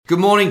Good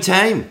morning,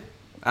 team.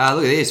 Look at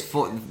this.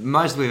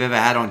 Most we've ever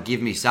had on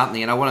Give Me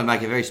Something, and I want to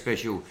make a very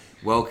special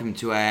welcome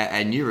to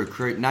our new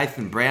recruit,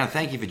 Nathan Brown.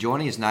 Thank you for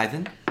joining us,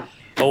 Nathan.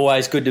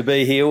 Always good to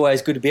be here.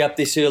 Always good to be up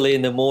this early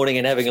in the morning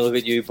and having a look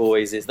at you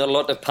boys. There's not a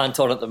lot to punt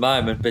on at the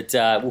moment, but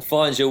we'll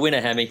find you a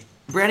winner, Hammy.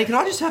 Browny, can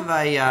I just have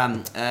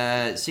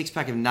a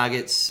six-pack of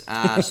nuggets,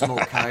 small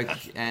Coke,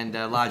 and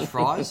large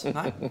fries?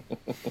 No?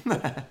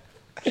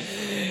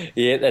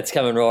 Yeah, that's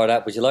coming right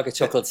up. Would you like a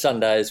chocolate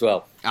sundae as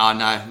well? Oh,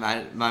 no,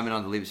 mate. Moment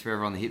on the lips,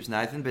 forever on the hips,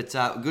 Nathan. But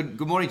good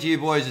morning to you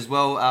boys as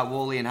well,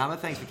 Walley and Hammer.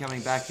 Thanks for coming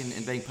back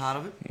and being part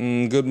of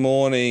it. Good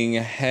morning,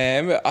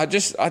 Ham.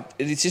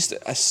 It's just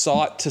a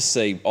sight to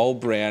see old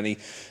Browny,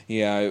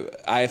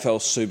 AFL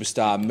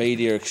superstar,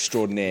 media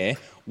extraordinaire,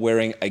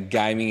 wearing a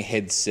gaming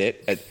headset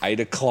at 8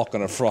 o'clock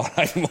on a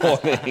Friday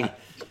morning.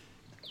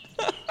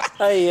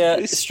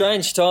 Hey,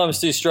 strange times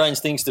do strange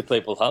things to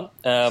people,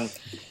 huh?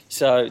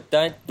 So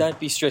don't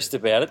be stressed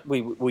about it.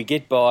 We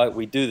get by,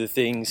 we do the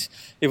things.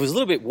 If it was a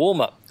little bit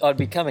warmer, I'd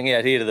be coming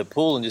out here to the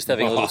pool and just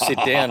having a little sit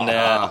down.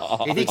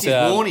 He thinks he's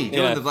Warney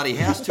doing the bloody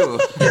house tour.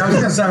 Yeah, I was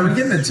going to say, we're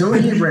getting a tour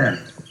here, Brown.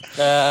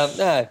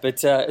 No,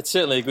 but it's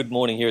certainly a good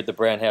morning here at the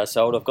Brown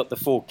household. I've got the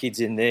 4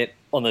 kids in there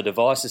on the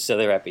devices, so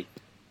they're happy.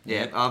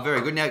 Yeah, very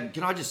good. Now,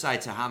 can I just say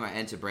to Hammer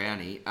and to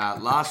Brownie,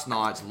 last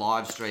night's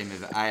live stream of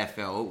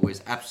AFL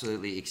was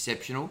absolutely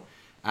exceptional.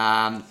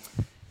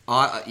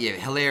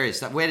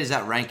 Hilarious. Where does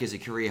that rank as a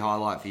career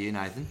highlight for you,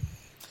 Nathan?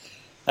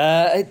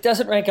 It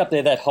doesn't rank up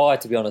there that high,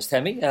 to be honest,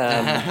 Hammy.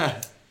 I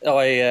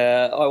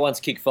once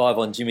kicked 5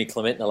 on Jimmy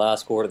Clement in the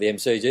last quarter of the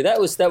MCG. That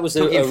was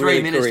a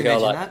really career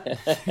highlight.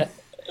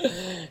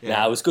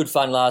 No, it was good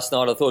fun last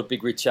night. I thought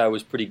Big Rich Show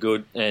was pretty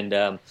good, and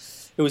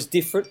it was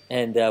different,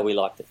 and we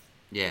liked it.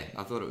 Yeah,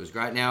 I thought it was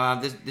great. Now,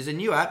 there's a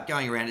new app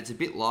going around. It's a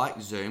bit like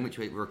Zoom, which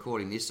we're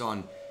recording this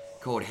on,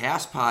 called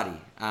House Party.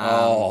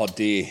 Oh,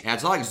 dear. Now,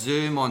 it's like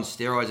Zoom on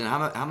steroids, and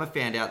Hammer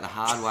found out the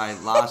hard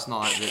way last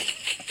night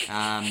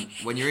that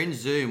when you're in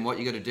Zoom, what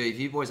you got to do, if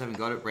you boys haven't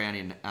got it,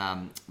 Brownie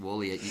and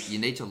Wally, you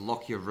need to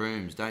lock your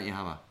rooms, don't you,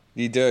 Hammer?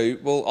 You do.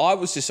 Well,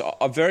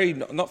 I'm very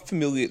not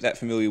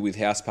familiar with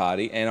House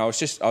Party, and I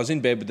was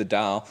in bed with the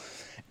Dale,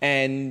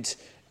 and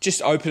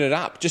just opened it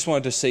up, just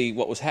wanted to see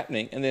what was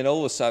happening, and then all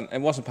of a sudden,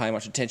 and wasn't paying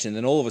much attention, and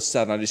then all of a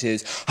sudden I just hear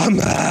this,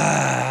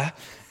 Hammer!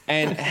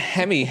 And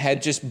Hammy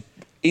had just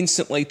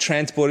instantly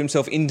transported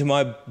himself into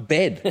my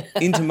bed,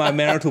 into my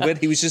marital bed.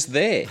 He was just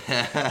there,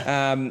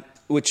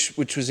 which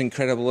was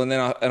incredible. And then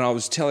I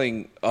was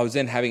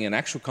then having an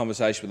actual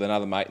conversation with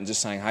another mate and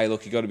just saying, hey,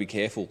 look, you got to be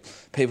careful.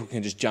 People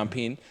can just jump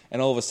in,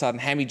 and all of a sudden,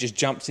 Hammy just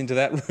jumps into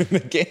that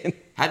room again.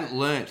 Hadn't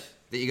learnt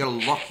that you got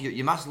to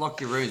you must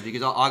lock your rooms,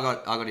 because I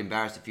got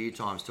embarrassed a few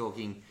times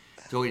talking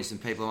to some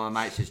people. My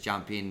mates just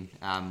jump in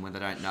when they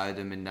don't know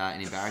them and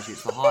embarrass you.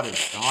 It's the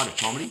height of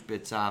comedy,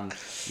 but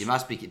you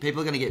must be.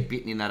 People are going to get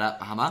bitten in that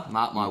up, Hammer.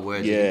 Mark my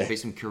words. Yeah. There'll be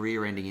some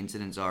career-ending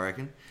incidents, I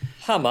reckon.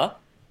 Hammer,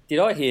 did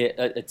I hear?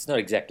 It's not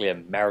exactly a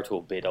marital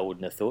bed. I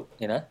wouldn't have thought.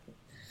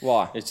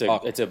 Why? It's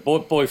a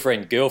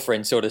boyfriend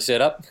girlfriend sort of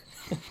setup.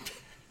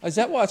 Is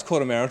that why it's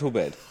called a marital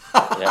bed?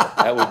 Yeah,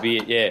 that would be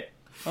it. Yeah.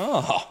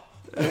 Oh.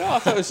 I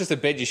thought it was just a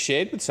bed you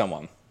shared with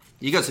someone.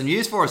 You got some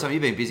news for us, haven't you?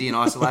 You've been busy in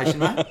isolation,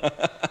 mate.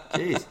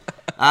 Jeez.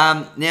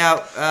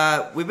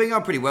 Now, we've been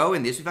going pretty well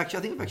in this. I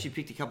think we've actually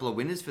picked a couple of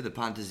winners for the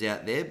punters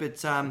out there.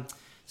 But,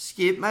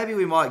 Skip, maybe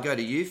we might go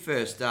to you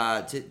first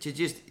to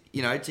just,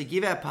 to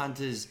give our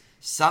punters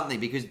something,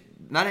 because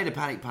no need to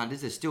panic, punters.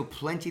 There's still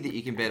plenty that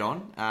you can bet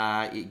on,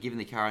 given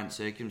the current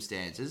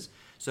circumstances.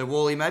 So,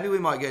 Wally, maybe we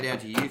might go down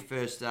to you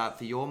first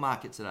for your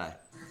market today.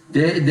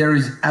 There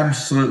is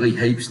absolutely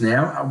heaps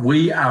now.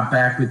 We are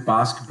back with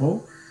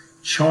basketball.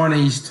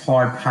 Chinese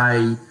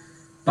Taipei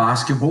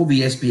Basketball,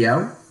 the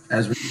SBL,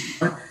 as we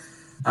know.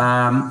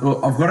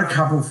 Well, I've got a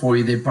couple for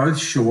you. They're both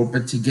short,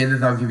 but together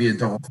they'll give you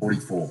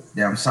 $1.44.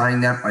 Now, I'm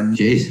saying that.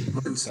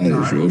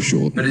 Jeez. Real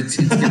short. But it's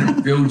going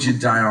to build your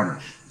day on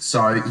it.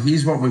 So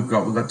here's what we've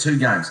got. We've got 2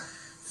 games.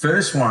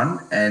 First one,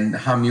 and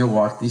Hum, you'll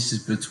like this, is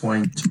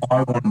between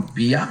Taiwan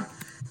Beer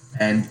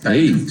and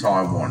Bank of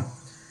Taiwan.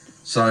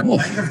 So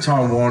Bank of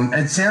Taiwan,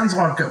 it sounds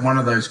like one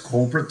of those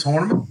corporate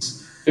tournaments.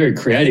 Very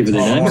creative with the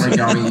names.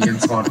 Going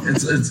against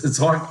it's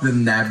like the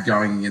NAB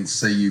going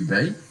against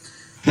CUB.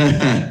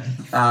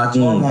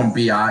 Taiwan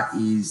Beer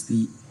is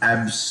the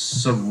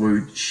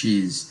absolute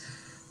shiz.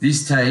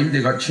 This team,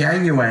 they've got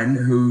Chang Yuan,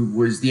 who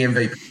was the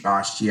MVP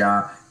last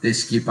year, their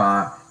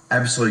skipper,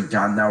 absolute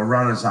gun. They were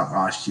runners-up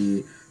last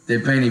year.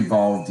 They've been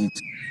involved in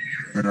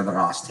one of the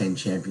last 10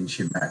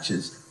 championship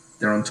matches.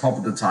 They're on top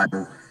of the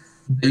table.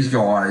 These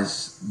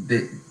guys,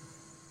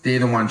 they're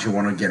the ones you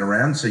want to get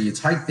around, so you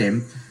take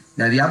them.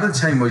 Now, the other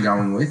team we're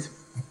going with,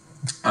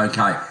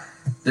 okay,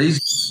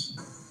 these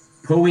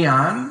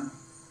Puyan,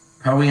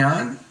 How are you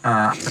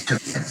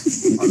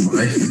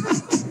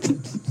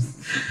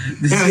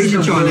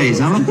Chinese,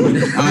 huh?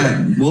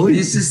 Wally?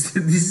 This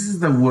is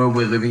the world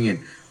we're living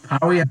in.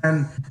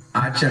 Puyan,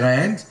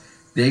 Archerland,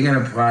 they're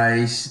going to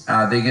play.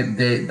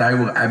 They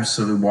will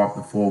absolutely wipe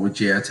the floor with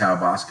Taipei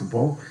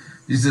Basketball.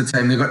 This is a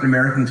team. They've got an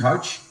American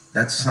coach.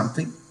 That's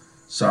something.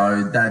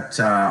 So that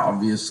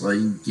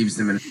obviously gives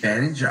them an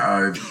advantage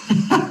over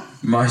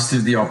most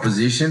of the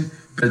opposition.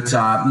 But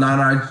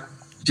no,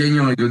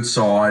 genuinely good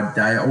side.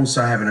 They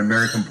also have an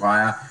American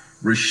player,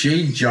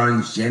 Rashida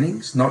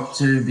Jones-Jennings, not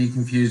to be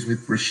confused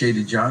with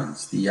Rashida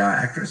Jones, the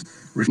actress.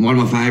 One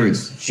of my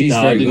favourites. She's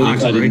very good.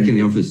 Parks and Rec in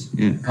the office.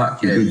 Yeah,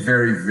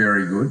 very,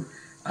 very good.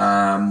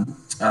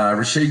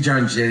 Rashida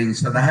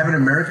Jones-Jennings. So they have an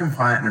American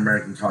player and an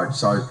American coach.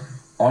 So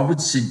I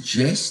would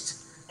suggest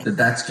that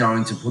that's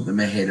going to put them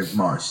ahead of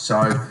most. So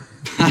I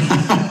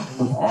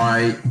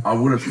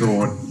would have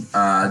thought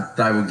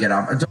they will get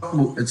up.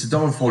 It's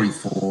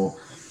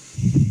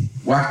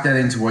 $1.44. Whack that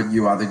into what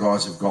you other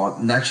guys have got,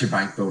 and that's your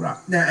bank builder.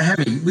 Now,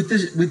 Hammy, with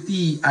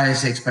the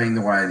ASX being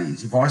the way it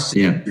is, if I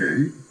said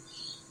you,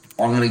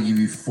 I'm going to give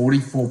you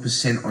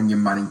 44% on your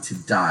money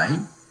today,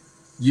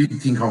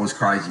 you'd think I was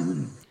crazy,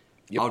 wouldn't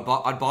you? Yep.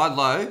 I'd buy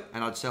low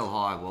and I'd sell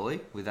high, Wally,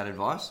 with that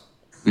advice.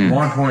 Yeah.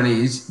 My point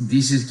is,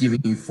 this is giving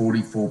you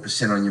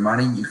 44% on your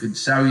money. You could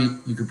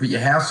you could put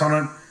your house on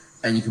it,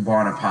 and you could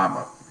buy an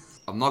apartment.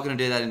 I'm not going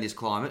to do that in this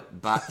climate,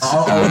 but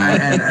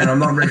and I'm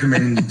not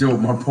recommending you do it.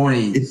 My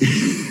point is,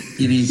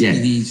 it is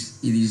okay.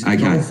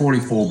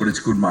 $1.44, but it's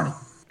good money.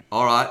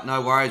 All right,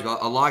 no worries. Well,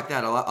 I like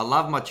that. I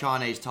love my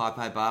Chinese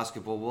Taipei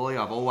Basketball, Wally.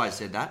 I've always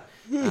said that.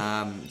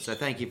 So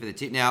thank you for the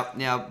tip. Now,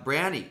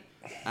 Browny,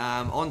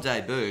 on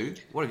debut,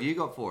 what have you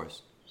got for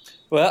us?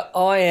 Well,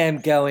 I am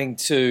going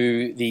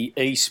to the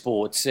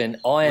eSports, and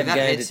I am With that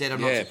going headset, to.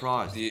 I'm not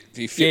surprised. You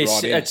fit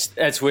right in.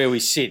 That's where we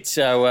sit.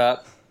 So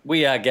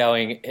we are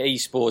going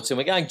eSports, and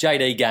we're going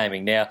JD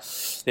Gaming. Now,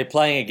 they're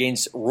playing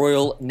against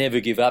Royal Never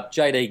Give Up.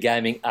 JD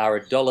Gaming are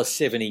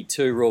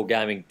 $1.72, Royal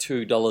Gaming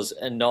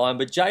 $2.09.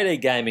 But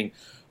JD Gaming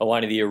are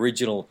one of the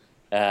original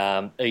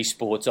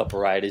eSports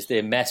operators.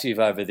 They're massive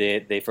over there.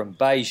 They're from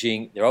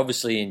Beijing. They're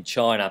obviously in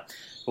China.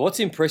 But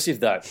what's impressive,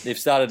 though, they've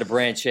started to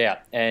branch out,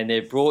 and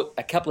they've brought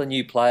a couple of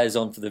new players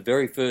on for the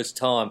very first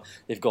time.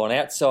 They've gone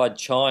outside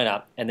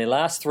China, and in the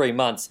last 3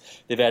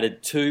 months, they've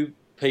added 2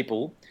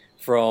 people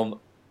from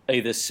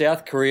either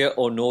South Korea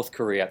or North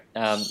Korea.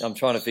 I'm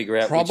trying to figure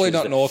out. Probably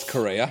not North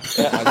Korea.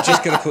 I'm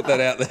just going to put that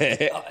out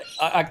there.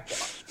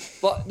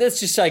 Well, let's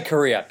just say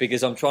Korea,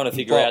 because I'm trying to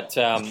figure out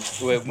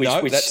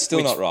which that's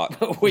still not right.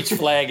 Which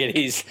flag it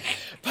is.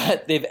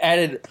 But they've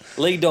added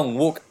Lee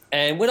Dong-wook.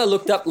 And when I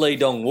looked up Lee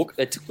Dong-wook,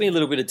 it took me a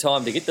little bit of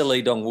time to get to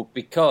Lee Dong-wook,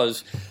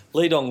 because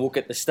Lee Dong-wook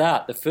at the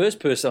start, the first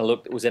person I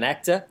looked at was an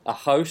actor, a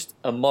host,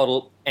 a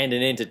model, and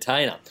an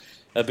entertainer.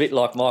 A bit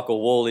like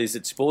Michael Wall is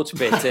at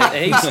Sportsbet.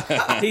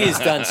 And he has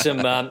done some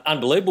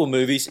unbelievable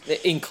movies,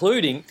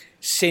 including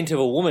Scent of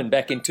a Woman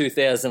back in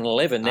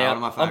 2011.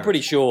 Now, I'm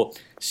pretty sure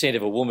Scent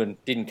of a Woman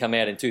didn't come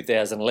out in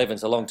 2011.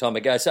 It's a long time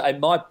ago. So it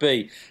might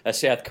be a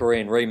South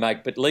Korean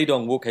remake. But Lee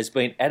Dong-wook has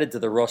been added to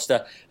the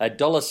roster,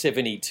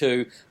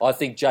 $1.72. I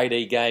think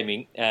JD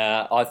Gaming,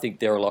 I think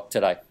they're a lock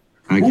today.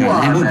 Okay.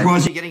 And what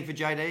price are you getting for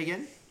JD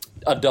again?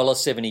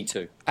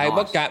 $1.72. Hey,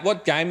 nice.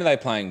 What game are they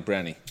playing,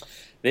 Browny?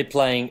 They're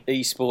playing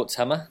eSports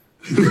Hammer.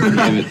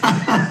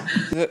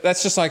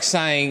 That's just like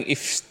saying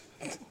if...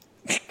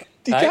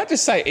 You can't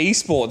just say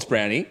eSports,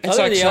 Brownie. It's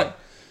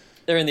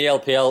they're in the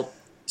LPL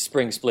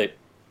spring split.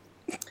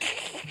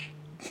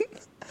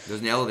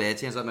 There's an L there. It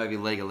sounds like maybe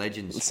League of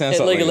Legends. It sounds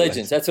like League of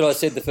Legends. That's what I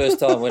said the first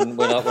time when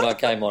I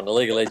came on. The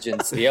League of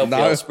Legends, the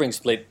LPL spring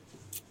split.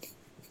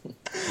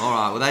 All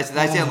right. Well, they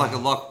sound like a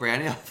lock,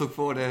 Brownie. I look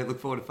forward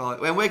to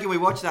following. And where can we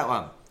watch that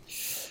one?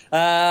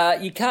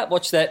 You can't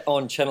watch that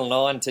on Channel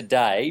 9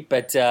 today,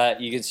 but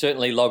you can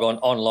certainly log on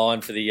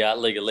online for the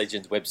League of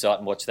Legends website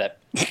and watch that.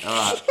 All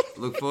right.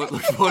 Look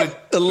forward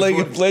the League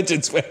of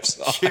Legends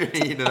website.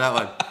 Tuning into that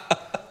one.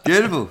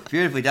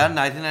 Beautifully done,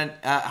 Nathan. And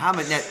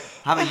Hammer,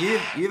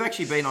 you've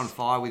actually been on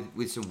fire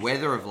with some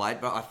weather of late,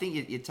 but I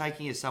think you're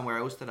taking us somewhere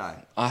else today.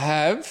 I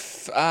have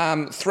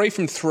 3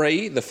 from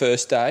 3 the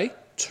first day,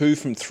 2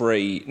 from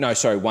 3. No,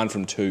 sorry, 1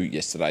 from 2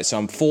 yesterday. So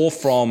I'm 4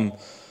 from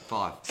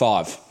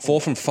 5.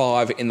 4 from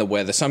 5 in the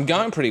weather. So I'm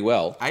going pretty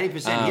well.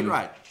 80% hit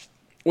rate.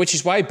 Which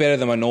is way better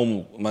than my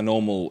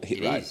normal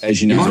hit rate, is.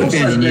 as you know. It's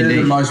also better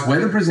than most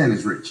weather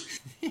presenters, Rich.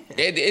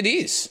 It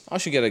is. I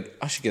should get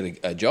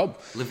a job.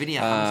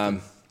 Lavinia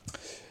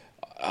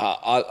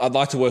I'd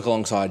like to work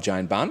alongside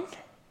Jane Bunn.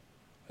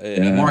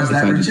 Why is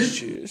that,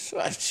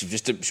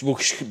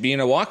 Richard? You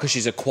know why? Because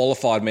she's a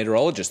qualified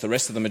meteorologist. The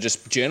rest of them are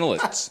just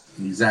journalists.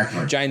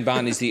 Exactly. Jane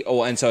Bunn is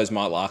and so is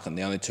Mike Larkin,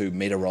 the only 2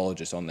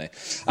 meteorologists on there.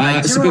 Do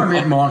you know I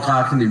met Mike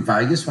Larkin in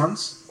Vegas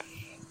once?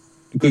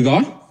 Good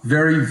guy?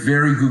 Very,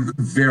 very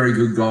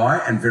good guy,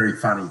 and very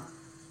funny.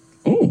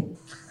 Oh.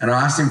 And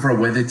I asked him for a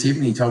weather tip,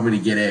 and he told me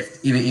to get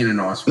effed in a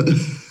nice way.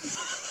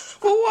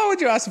 Well, why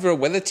would you ask him for a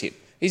weather tip?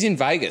 He's in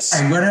Vegas.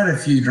 Hey, we had a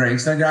few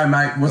drinks. They go,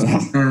 mate, what's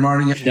the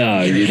morning?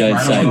 No, you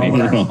don't say me. You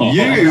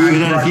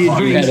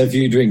had a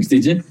few drinks,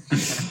 did you?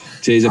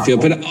 Jeez, I feel...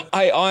 But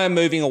I am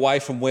moving away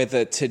from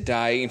weather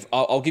today.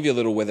 I'll give you a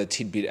little weather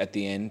tidbit at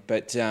the end,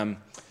 but I'm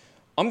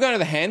going to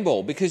the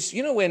handball because,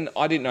 you know, when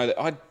I didn't know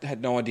that, I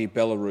had no idea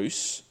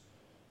Belarus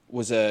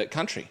was a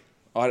country.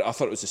 I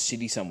thought it was a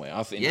city somewhere.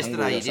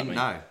 Yesterday you didn't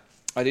know.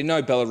 I didn't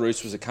know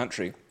Belarus was a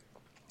country.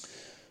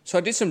 So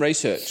I did some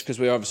research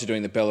because we're obviously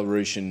doing the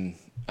Belarusian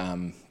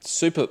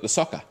the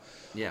soccer.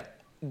 Yeah.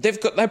 They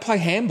play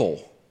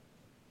handball,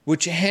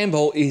 which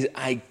handball is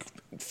a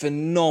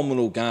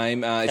phenomenal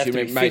game. If you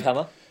fit,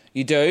 Hammer.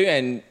 You do,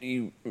 and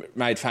you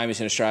made famous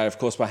in Australia, of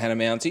course, by Hannah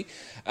Mounty.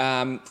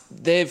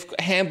 They've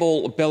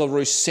handball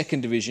Belarus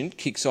second division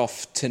kicks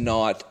off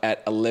tonight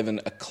at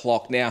 11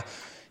 o'clock. Now,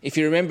 if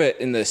you remember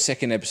in the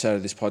second episode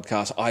of this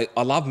podcast,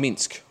 I love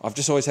Minsk. I've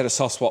just always had a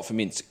soft spot for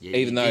Minsk,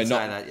 even though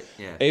not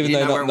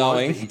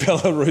knowing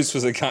Belarus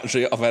was a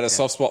country. I've had a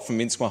soft spot for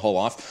Minsk my whole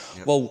life.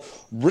 Yep. Well,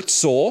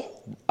 Rutsor,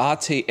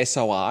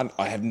 RTSOR,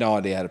 I have no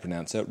idea how to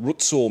pronounce it.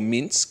 Rutsor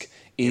Minsk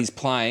is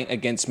playing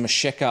against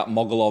Masheka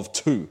Mogilov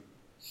 2.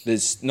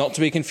 There's not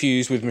to be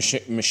confused with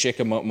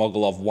Masheka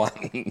Mogilov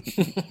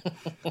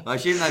 1. I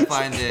assume they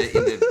play in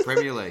the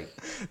Premier League.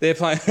 They're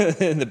playing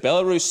in the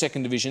Belarus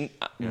second division,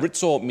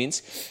 Rutsor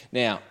Minsk.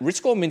 Now,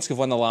 Rutsor Minsk have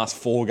won the last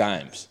 4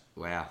 games.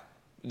 Wow.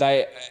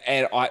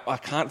 I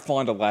can't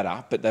find a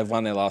ladder, but they've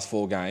won their last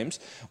 4 games,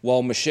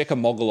 while Masheka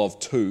Mogilov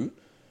 2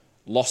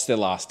 lost their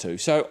last 2.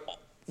 So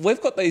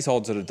we've got these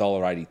odds at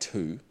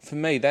 $1.82. For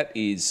me, that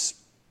is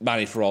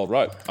money for old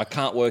rope. I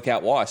can't work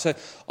out why. So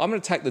I'm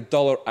going to take the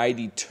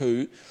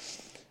 $1.82.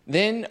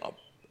 Then,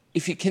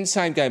 if you can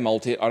same game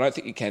multi, I don't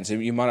think you can, so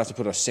you might have to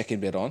put a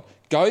second bet on.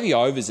 Go the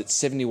overs at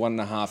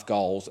 71.5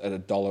 goals at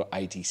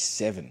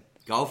 $1.87.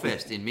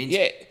 Goalfest in Minsk.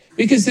 Yeah,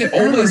 because they're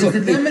always... Are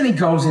there many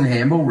goals in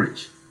handball,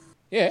 Rich?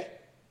 Yeah.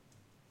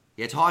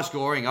 Yeah, it's high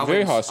scoring.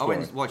 Very high scoring. I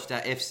went and watched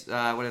HC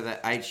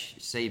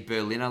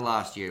Berliner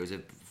last year. It was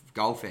a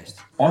goal fest.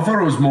 I thought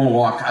it was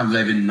more like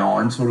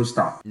 11-9 sort of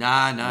stuff.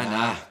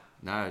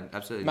 No,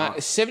 absolutely Mate,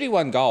 not.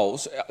 71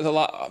 goals.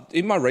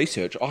 In my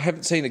research, I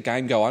haven't seen a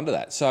game go under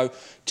that. So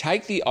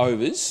take the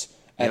overs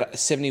at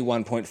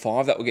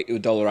 71.5. That will get you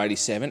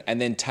 $1.87.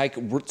 And then take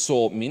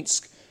Rutsor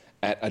Minsk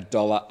at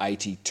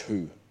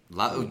 $1.82.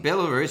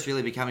 Belarus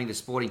really becoming the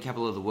sporting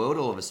capital of the world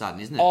all of a sudden,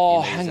 isn't it?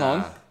 Oh, hang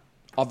on.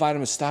 I've made a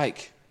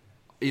mistake.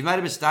 You've made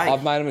a mistake?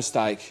 I've made a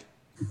mistake.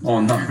 Oh,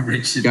 no,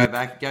 Richard. Go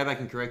back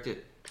and correct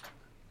it.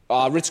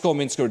 Rutsor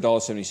Minsk are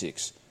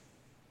 $1.76.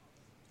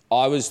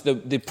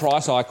 The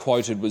price I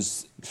quoted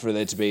was for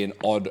there to be an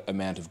odd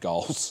amount of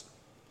goals.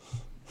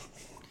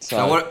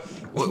 So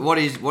what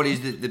is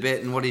the bet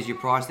and what is your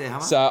price there,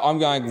 Hammer? So I'm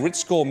going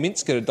Rutsor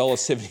Minsk at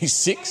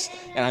 $1.76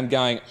 and I'm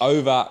going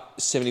over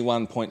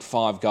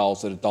 71.5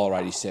 goals at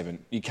 $1.87.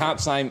 You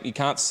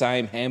can't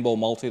same handball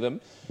multi them,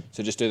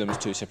 so just do them as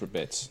 2 separate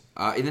bets.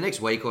 In the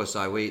next week or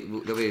so,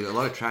 there'll be a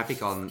lot of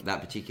traffic on that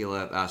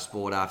particular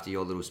sport after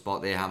your little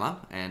spot there, Hammer,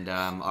 and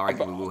I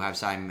reckon we will have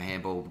same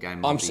handball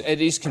game multi.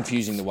 It is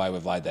confusing the way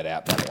we've laid that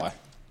out, by the way.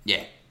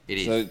 Yeah, it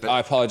is. So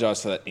I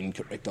apologise for that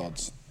incorrect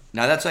odds.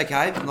 No, that's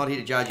okay. I'm not here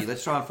to judge you.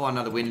 Let's try and find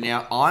another win.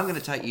 Now, I'm going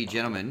to take you,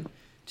 gentlemen,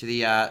 to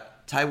the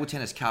Table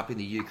Tennis Cup in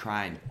the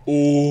Ukraine.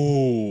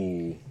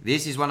 Ooh.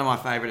 This is one of my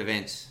favourite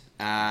events.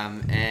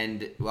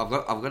 And I've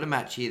got a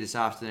match here this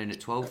afternoon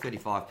at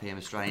 12:35 p.m.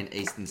 Australian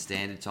Eastern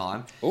Standard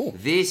Time. Ooh.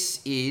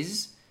 This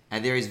is,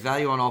 and there is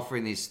value on offer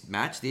in this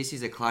match. This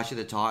is a clash of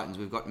the Titans.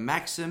 We've got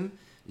Maxim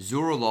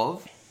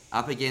Zuralov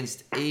up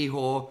against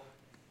Ihor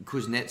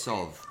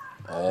Kuznetsov.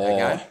 Oh,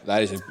 okay?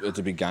 It's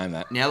a big game,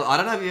 that. Now, I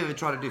don't know if you've ever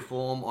tried to do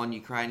form on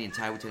Ukrainian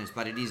table tennis,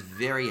 but it is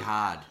very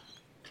hard.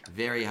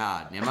 Very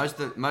hard. Now, most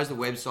of the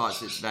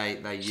websites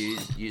that they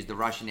use the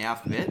Russian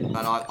alphabet,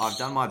 but I've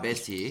done my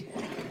best here.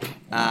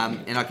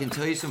 And I can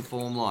tell you some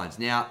form lines.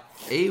 Now,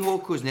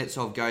 Ihor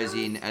Kuznetsov goes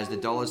in as the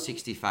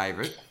 $1.60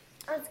 favourite.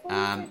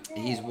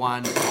 He's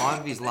won 5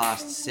 of his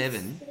last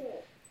 7.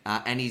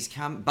 And he is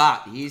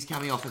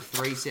coming off of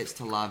 3 sets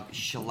to love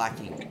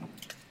shellacking.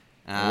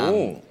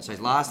 So his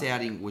last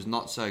outing was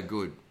not so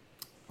good,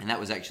 and that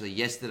was actually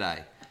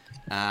yesterday.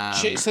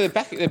 So they're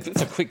back.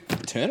 It's a quick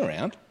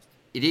turnaround.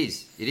 It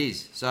is.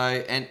 So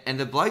and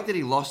the bloke that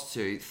he lost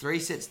to 3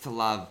 sets to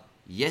love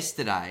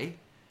yesterday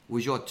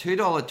was your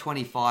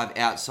 $2.25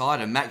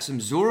 outsider, Maxim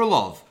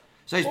Zuralov.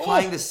 So he's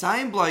playing the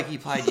same bloke he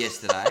played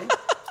yesterday.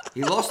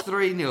 He lost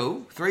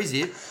 3-0,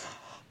 3-zip,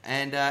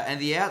 and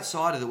the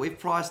outsider that we've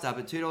priced up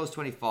at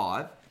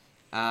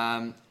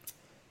 $2.25.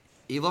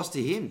 He lost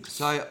to him.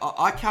 So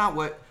I can't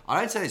work. I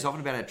don't say this often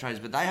about our traders,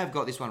 but they have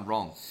got this one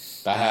wrong.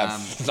 They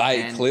have.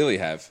 They clearly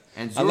have.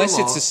 And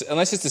Zuralov,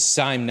 unless it's the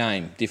same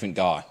name, different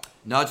guy.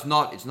 No, it's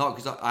not. It's not,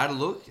 because I had a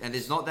look, and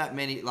there's not that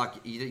many. Like,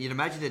 you'd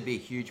imagine there'd be a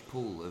huge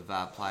pool of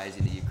players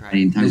in the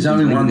Ukraine. There's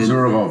only one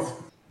Zuralov.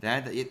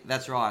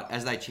 That's right,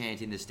 as they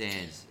chant in the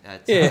stands.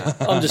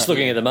 I'm just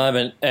looking at the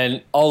moment,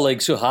 and Oleg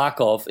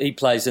Suhakov, he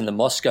plays in the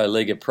Moscow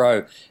Liga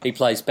Pro. He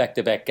plays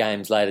back-to-back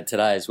games later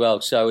today as well.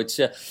 So it's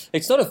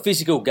not a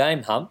physical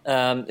game,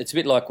 it's a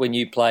bit like when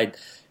you played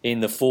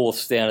in the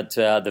fourths down at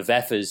the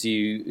Vaffers.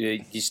 You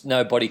just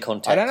no body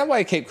contact. I don't know why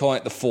you keep calling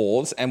it the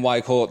fourths and why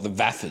you call it the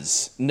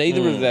Vaffers.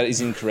 Neither of that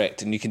is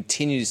incorrect, and you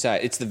continue to say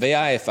it. It's the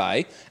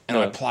VAFA, and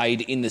I played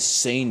in the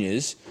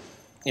seniors.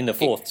 In the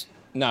fourths?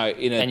 No,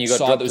 in a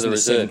side that was in the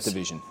 7th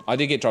division. I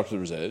did get dropped to the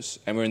reserves,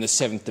 and we're in the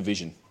 7th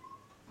division.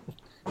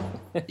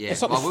 Yeah,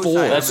 it's not the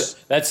fourths.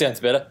 That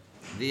sounds better.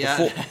 The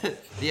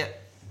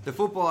The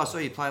football I saw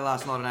you play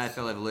last night on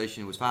AFL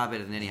Evolution was far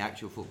better than any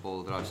actual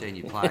football that I've seen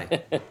you play.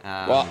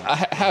 Well,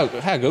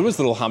 how good was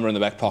little Hummer in the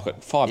back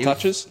pocket? 5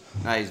 touches?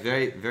 He's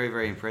very, very,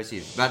 very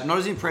impressive. But not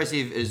as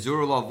impressive as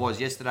Zuralov was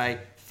yesterday.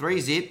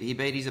 3-zip. He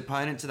beat his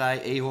opponent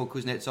today, Ihor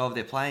Kuznetsov.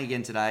 They're playing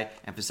again today.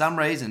 And for some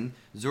reason,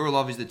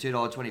 Zuralov is the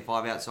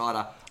 $2.25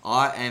 outsider.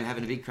 I am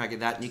having a big crack at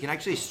that. And you can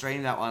actually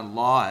stream that one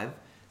live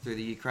through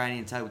the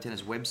Ukrainian Table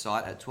Tennis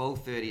website at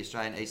 12:30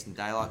 Australian Eastern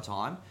Daylight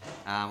Time.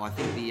 I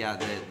think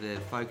the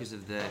focus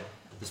of the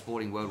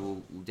sporting world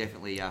will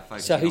definitely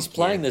focus. So he's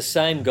playing the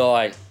same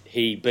guy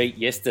he beat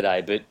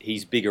yesterday, but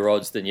he's bigger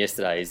odds than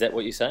yesterday. Is that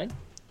what you're saying?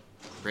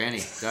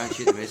 Browny, don't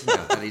shoot the messenger.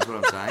 That is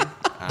what I'm saying.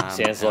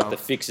 Sounds like the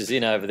fix is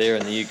in over there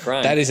in the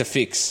Ukraine. That is a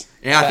fix.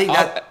 Yeah, I think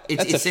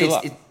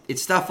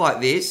it's stuff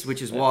like this,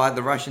 which is why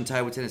the Russian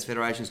Table Tennis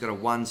Federation's got a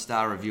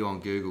 1-star review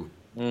on Google.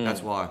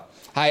 That's why.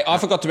 Hey, I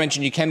forgot to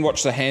mention you can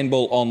watch the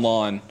handball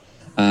online.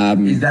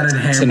 Is that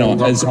at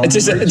handball.com?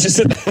 Just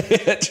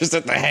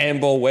at the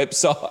handball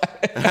website.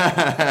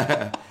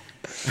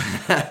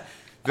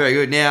 Very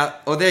good. Now,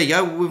 there you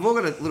go. We've all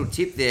got a little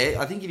tip there.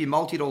 I think if you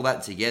multied all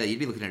that together, you'd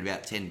be looking at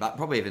about $10,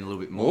 probably even a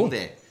little bit more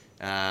there,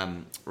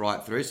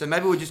 right through. So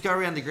maybe we'll just go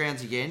around the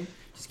grounds again.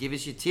 Just give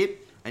us your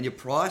tip and your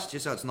price,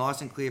 just so it's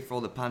nice and clear for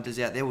all the punters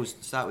out there. We'll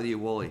start with you,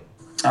 Wally.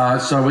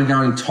 So we're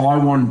going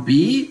Taiwan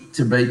beer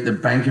to beat the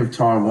Bank of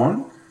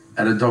Taiwan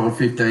at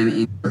 $1.15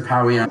 in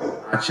Taipei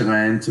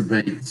Basketball to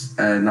beat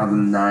another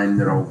name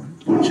that I'll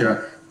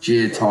butcher,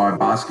 Chinese Taipei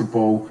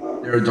Basketball.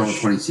 They're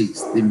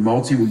 $1.26. The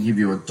multi will give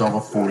you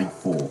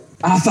 $1.44.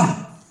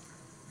 Arthur!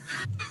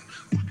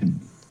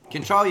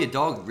 Control your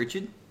dog,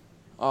 Richard.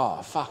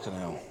 Oh, fucking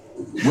hell.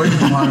 Working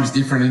from home is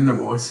different, isn't it,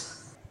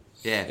 boys?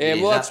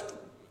 Yeah, well, that's...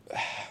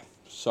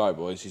 Sorry,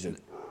 boys. I'm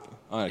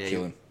going to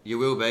kill him. You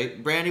will be.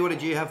 Brownie, what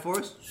did you have for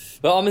us?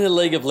 Well, I'm in the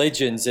League of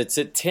Legends. It's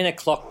at 10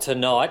 o'clock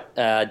tonight.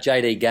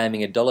 JD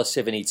Gaming,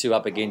 $1.72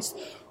 up against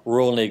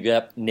Royal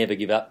Never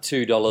Give Up,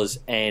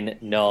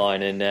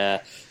 $2.09. And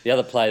the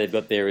other player they've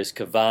got there is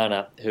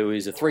Kavana, who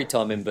is a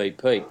 3-time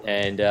MVP.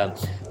 And I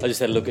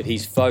just had a look at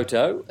his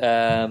photo.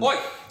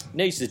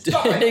 Needs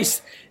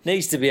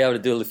to be able to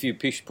do a few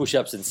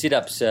push-ups and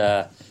sit-ups,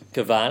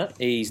 Kavana.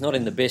 He's not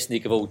in the best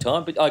nick of all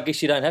time, but I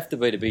guess you don't have to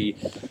be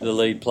the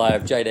lead player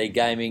of JD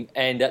Gaming.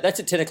 And that's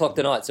at 10 o'clock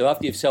tonight. So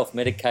after you've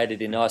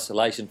self-medicated in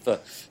isolation for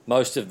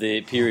most of the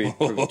period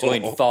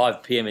between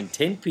 5 p.m. and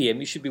 10 p.m,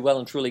 you should be well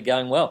and truly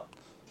going well.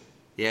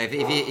 Yeah,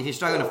 if you're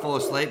struggling to fall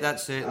asleep, that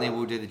certainly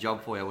will do the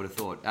job for you, I would have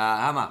thought.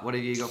 Hammer, what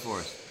have you got for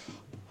us?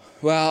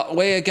 Well,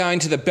 we're going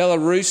to the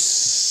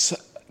Belarus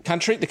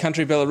country,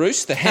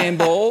 Belarus, the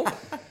handball,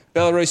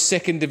 Belarus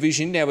second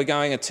division. Now we're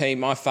going a team,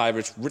 my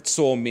favourites,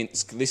 Ritsor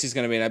Minsk. This is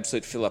going to be an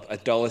absolute fill-up,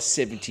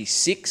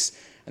 $1.76.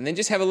 And then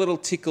just have a little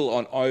tickle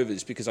on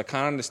overs because I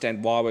can't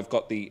understand why we've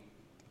got the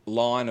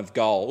line of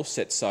goals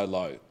set so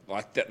low.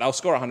 Like they'll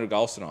score 100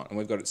 goals tonight and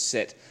we've got it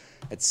set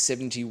at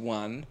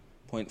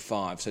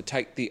 71.5. So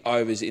take the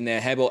overs in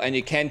there, handball, and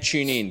you can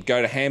tune in.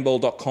 Go to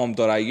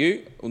handball.com.au,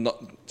 or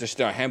not just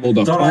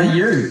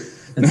handball.com.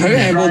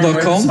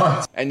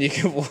 Handball.com, and you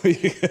can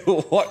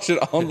watch it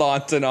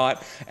online tonight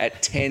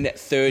at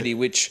 10:30.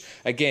 Which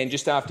again,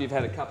 just after you've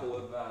had a couple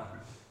of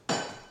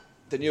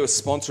the newest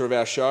sponsor of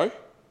our show,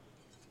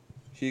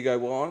 Hugo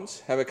Wines,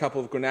 have a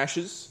couple of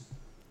Grenaches.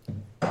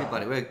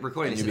 We're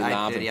recording this at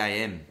 8:30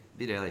 a.m. A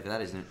bit early for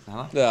that, isn't it?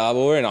 No,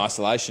 well, we're in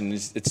isolation.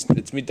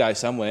 It's midday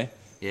somewhere.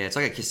 Yeah, it's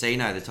like a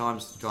casino. The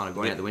time's kind of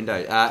gone out the window.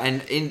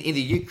 And in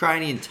the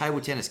Ukrainian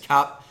Table Tennis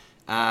Cup,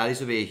 this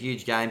will be a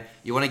huge game.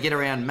 You want to get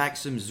around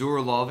Maxim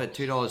Zuralov at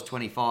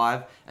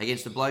 $2.25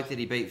 against the bloke that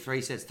he beat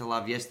 3 sets to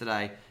love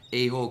yesterday,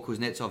 Ihor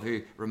Kuznetsov,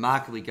 who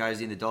remarkably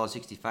goes in the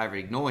 $1.60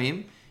 favourite. Ignore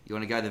him. You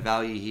want to go the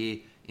value here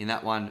in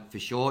that one for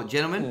sure.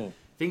 Gentlemen,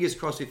 fingers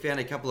crossed we found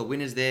a couple of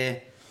winners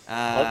there.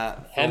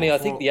 Hammy, I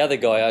think the other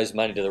guy owes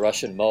money to the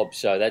Russian mob,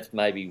 so that's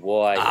maybe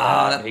why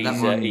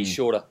he's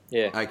shorter.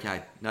 Yeah.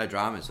 Okay, no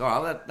dramas.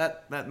 All right,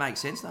 that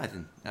makes sense,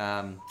 Nathan.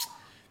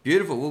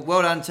 Beautiful.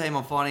 Well done, team,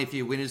 on finding a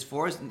few winners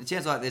for us. It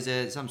sounds like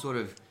there's some sort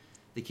of...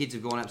 The kids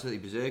have gone absolutely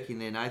berserk in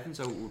there, Nathan,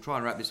 so we'll try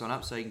and wrap this one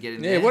up so you can get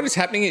in there. Yeah, what is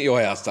happening at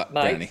your house,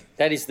 Brownie? Mate,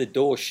 that is the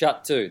door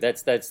shut too.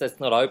 That's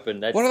not open.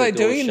 That's what are they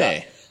doing in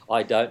there?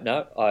 I don't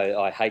know.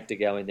 I hate to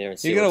go in there and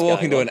see. You're going to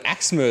walk into an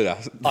axe murder.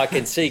 I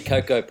can see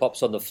Cocoa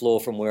Pops on the floor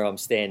from where I'm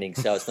standing,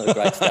 so it's not a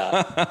great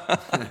start.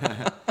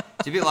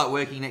 It's a bit like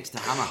working next to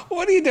Hammer.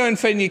 What are you doing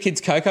feeding your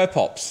kids Cocoa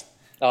Pops?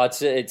 Oh,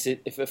 it's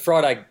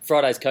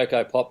Friday's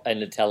Cocoa Pop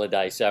and Nutella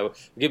Day, so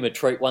we give them a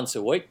treat once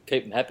a week,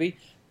 keep them happy.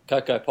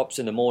 Cocoa Pops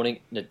in the morning,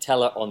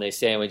 Nutella on their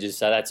sandwiches,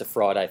 so that's a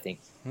Friday thing.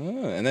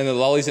 Oh, and then the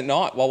lollies at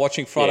night while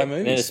watching Friday movies.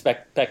 And then it's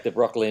back to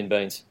broccoli and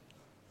beans.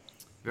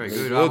 Very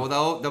good.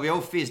 Well, they'll be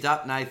all fizzed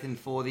up, Nathan,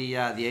 for the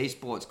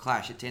eSports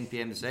clash at 10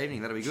 p.m. this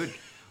evening. That'll be good.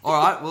 All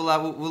right,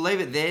 we'll leave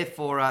it there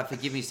for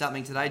Give Me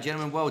Something today.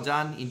 Gentlemen, well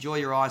done. Enjoy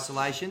your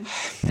isolation.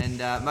 And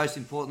most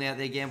importantly out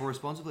there, gamble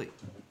responsibly.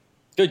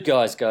 Good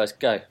guys, go.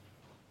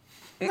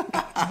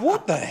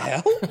 What the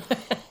hell?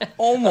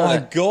 Oh, my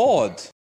God.